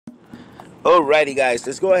Alrighty, guys,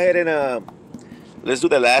 let's go ahead and let's do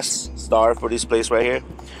the last star for this place right here.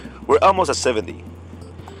 We're almost at 70,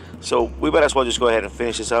 so we might as well just go ahead and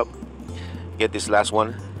finish this up. Get this last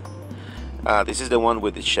one. This is the one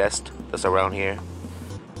with the chest that's around here.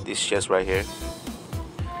 This chest right here.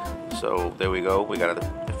 So there we go. We got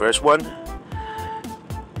the first one.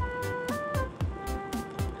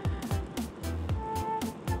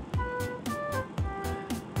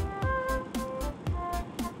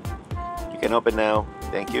 You can open now.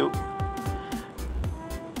 Thank you.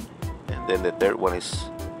 And then the third one is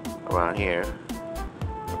around here,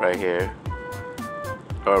 right here.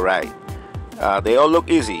 All right. They all look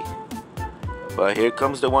easy, but here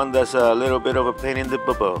comes the one that's a little bit of a pain in the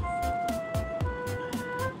bubble.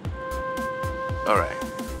 All right.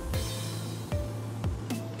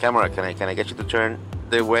 Camera, can I get you to turn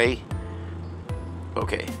the way?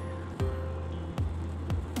 Okay.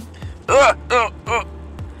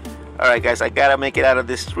 All right, guys, I gotta make it out of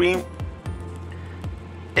this stream.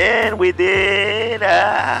 And we did.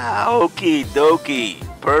 Okie dokie.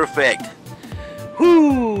 Perfect.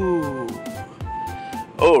 Whoo.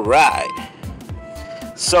 All right.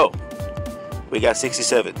 So, we got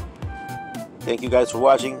 67. Thank you guys for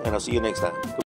watching, and I'll see you next time.